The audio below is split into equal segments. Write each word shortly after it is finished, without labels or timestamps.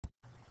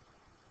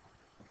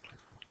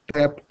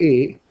Tap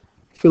A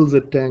fills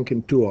a tank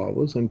in 2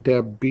 hours, and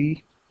tap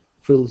B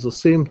fills the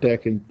same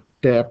tank in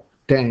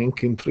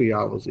 3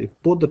 hours. If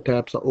both the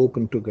taps are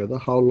open together,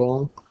 how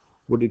long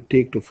would it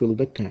take to fill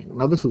the tank?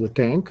 Now this is a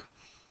tank.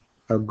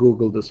 I'll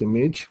Google this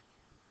image.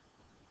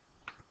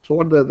 So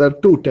what there are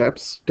two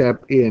taps,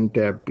 tap A and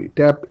tap B.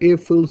 Tap A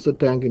fills the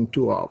tank in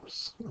 2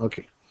 hours.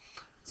 Okay.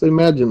 So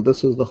imagine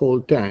this is the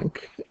whole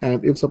tank,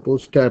 and if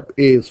suppose tap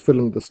A is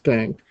filling this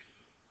tank,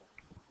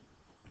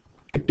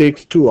 it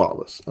takes 2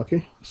 hours.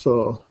 Okay.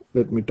 So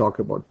let me talk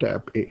about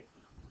tap A.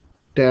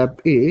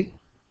 Tap A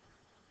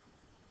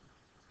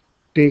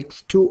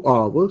takes 2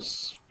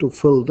 hours to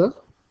fill the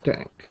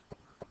tank.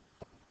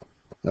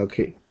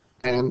 Okay.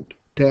 And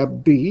tap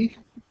B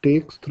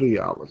takes 3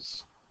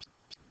 hours.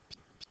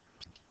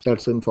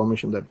 That's the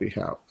information that we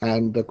have.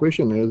 And the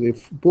question is,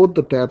 if both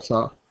the taps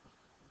are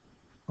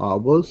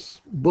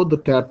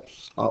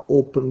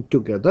open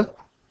together,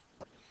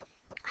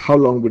 how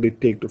long would it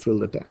take to fill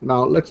the tank?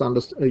 Now let's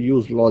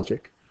use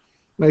logic.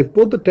 Now if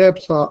both the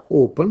taps are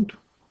opened,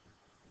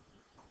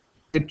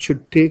 it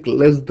should take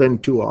less than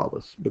 2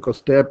 hours,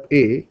 because tap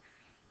A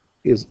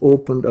is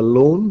opened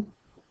alone,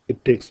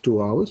 it takes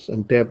 2 hours,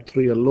 and tap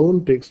 3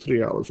 alone takes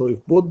 3 hours. So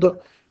if both the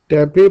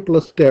tap A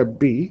plus tap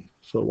B,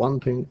 so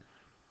one thing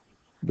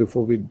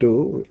before we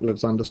do,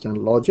 let's understand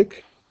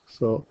logic.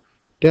 So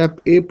tap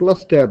A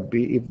plus tap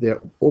B, if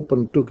they're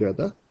open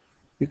together,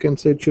 you can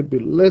say it should be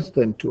less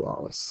than 2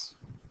 hours.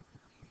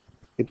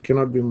 It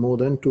cannot be more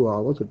than 2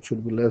 hours, it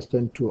should be less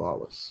than 2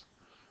 hours.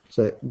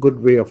 So a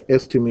good way of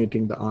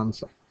estimating the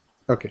answer.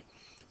 Okay,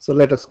 so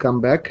let us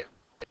come back.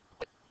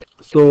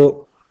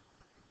 So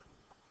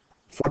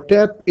for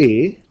tap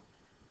A,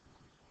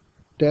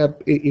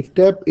 if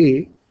tap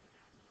A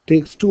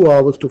takes 2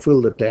 hours to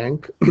fill the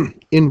tank,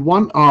 in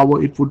 1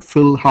 hour it would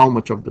fill how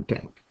much of the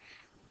tank?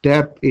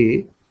 Tap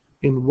A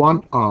in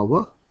 1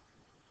 hour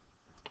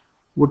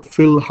would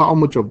fill how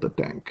much of the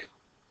tank?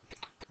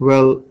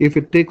 Well, if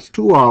it takes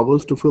 2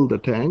 hours to fill the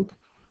tank,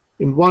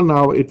 in 1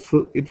 hour it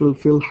will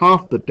fill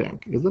half the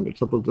tank, isn't it?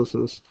 Suppose this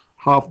is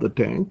half the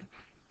tank,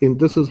 and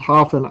this is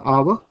half an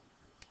hour.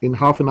 In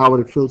half an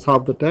hour it fills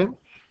half the tank,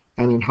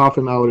 and in half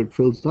an hour it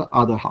fills the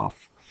other half.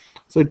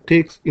 So it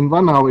takes, in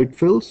 1 hour it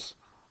fills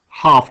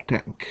half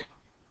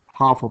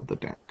of the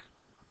tank.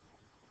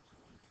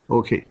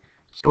 Okay,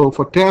 so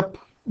for tap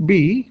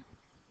B,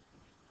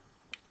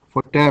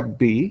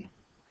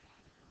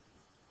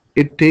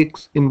 it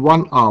takes, in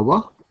 1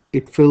 hour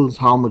it fills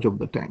how much of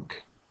the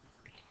tank?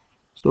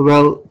 So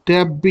well,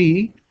 tap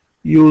B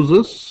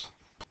uses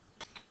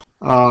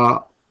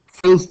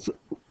fills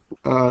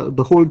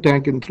the whole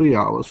tank in 3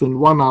 hours. So in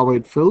 1 hour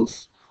it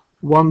fills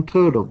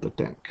 1/3 of the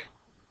tank.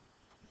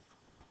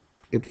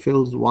 It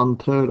fills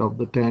 1/3 of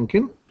the tank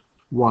in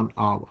 1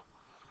 hour.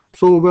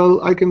 So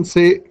well, I can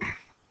say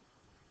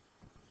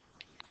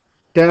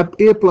tap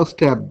A plus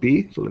tap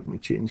B. So let me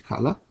change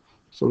color.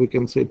 So we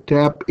can say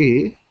tap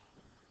A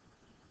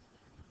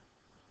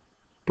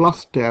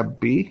plus tap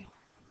B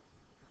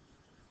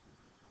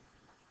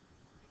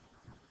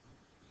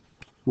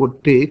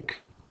would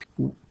take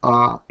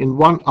in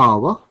 1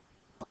 hour,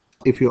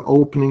 if you're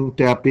opening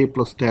tap A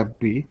plus tap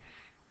B,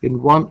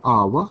 in 1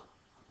 hour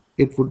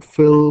it would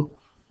fill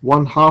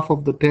 1/2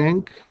 of the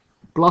tank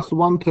plus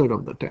 1/3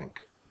 of the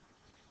tank.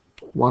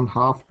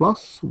 1/2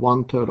 plus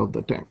 1/3 of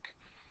the tank.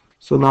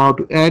 So now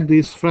to add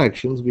these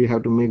fractions, we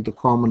have to make the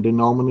common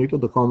denominator.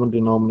 The common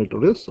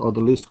denominator is, or the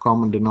least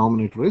common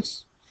denominator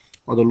is,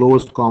 or the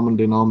lowest common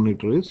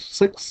denominator is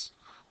 6.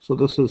 So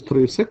this is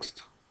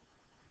 3/6,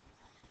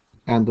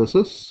 and this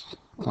is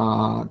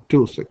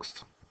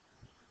 2/6.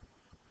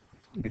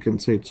 You can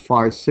say it's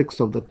 5/6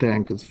 of the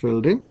tank is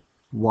filled in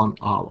 1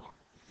 hour.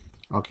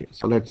 Okay,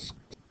 so let's,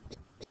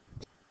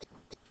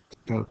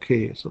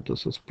 okay, so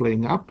this is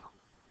playing up.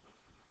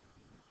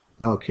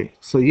 Okay,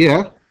 so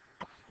here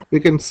we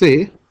can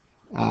say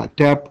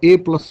tap A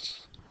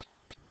plus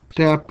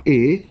tap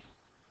A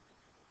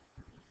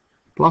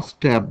plus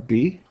tap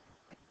B,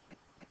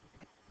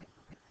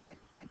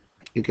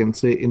 you can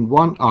say in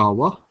 1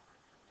 hour,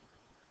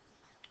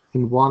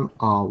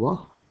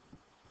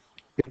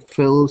 it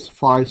fills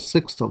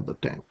 5/6 of the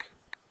tank.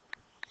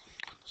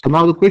 So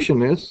now the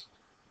question is,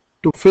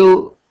 to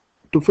fill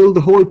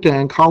the whole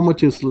tank, how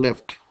much is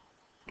left?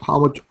 How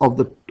much of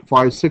the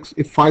 5/6?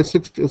 If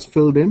 5/6 is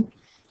filled in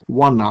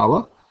 1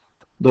 hour,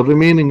 the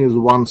remaining is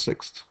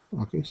 1/6.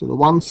 Okay, so the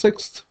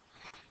 1/6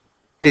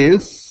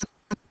 is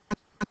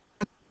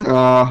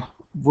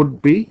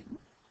would be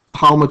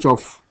how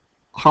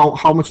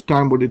much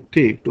time would it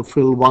take to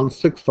fill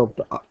 1/6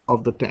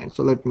 of the tank?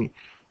 So let me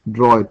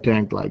draw a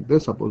tank like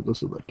this. Suppose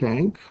this is a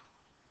tank.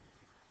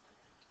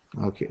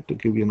 Okay, to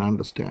give you an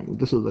understanding,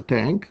 this is the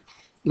tank.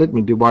 Let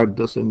me divide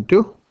this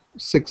into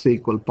 6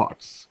 equal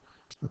parts.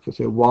 Okay,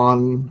 say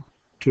 1,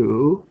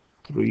 2,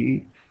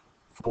 3,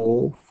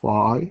 4,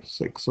 5,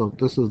 6. So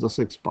this is the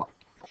 6th part.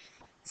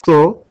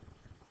 So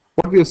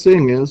what we are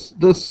saying is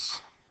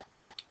this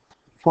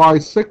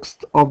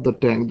 5/6 of the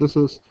tank. This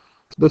is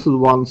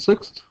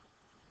 1/6.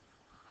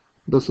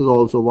 This is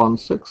also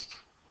 1/6.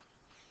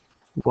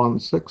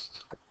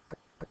 1/6.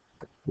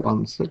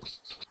 1/6,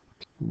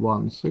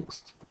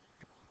 1/6,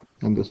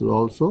 and this is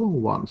also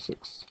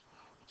 1/6.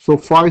 So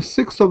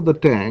 5/6 of the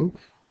tank,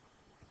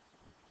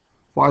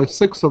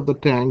 5/6 of the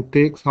tank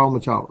takes how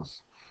much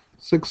hours?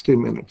 60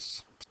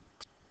 minutes.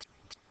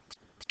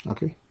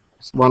 Okay,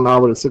 1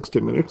 hour is 60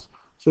 minutes.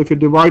 So if you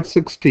divide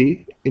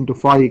 60 into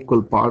 5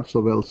 equal parts, so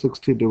well,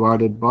 60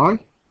 divided by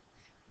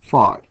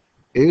 5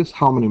 is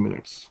how many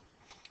minutes?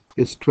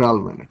 Is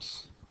 12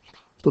 minutes.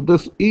 So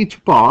this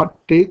each part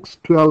takes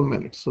 12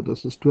 minutes. So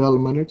this is 12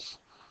 minutes.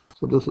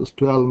 So this is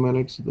 12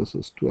 minutes. This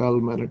is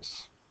 12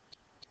 minutes.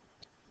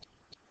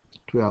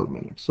 12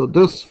 minutes. So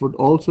this would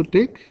also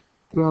take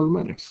 12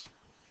 minutes.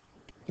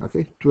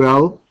 Okay,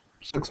 12,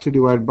 60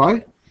 divided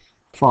by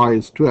 5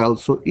 is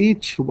 12. So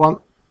each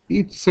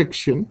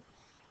section,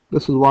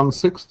 this is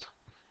 1/6,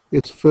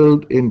 is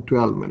filled in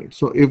 12 minutes.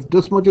 So if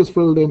this much is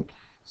filled in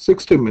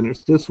 60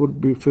 minutes, this would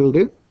be filled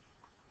in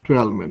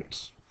 12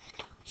 minutes.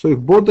 So if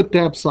both the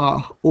taps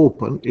are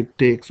open, it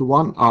takes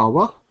 1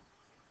 hour,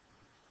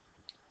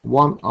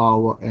 1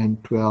 hour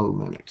and 12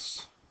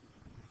 minutes.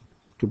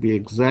 To be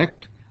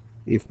exact,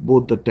 if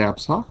both the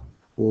taps are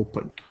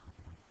opened.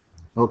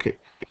 Okay,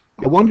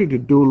 I want you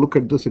to look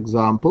at this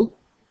example.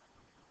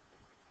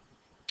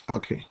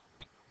 Okay.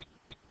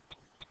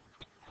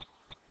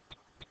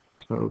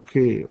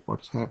 Okay,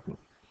 what's happening?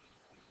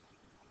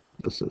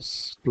 This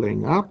is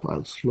playing up.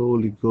 I'll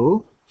slowly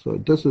go. So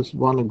this is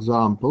one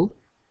example.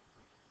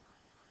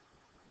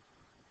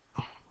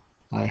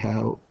 I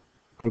have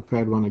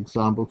prepared one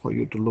example for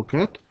you to look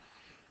at.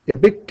 A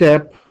big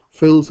tap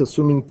fills a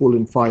swimming pool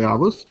in 5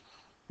 hours,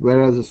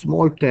 whereas a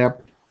small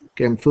tap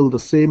can fill the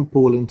same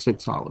pool in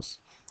 6 hours.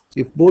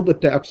 If both the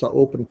taps are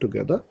open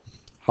together,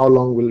 how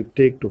long will it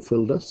take to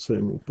fill the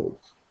swimming pool?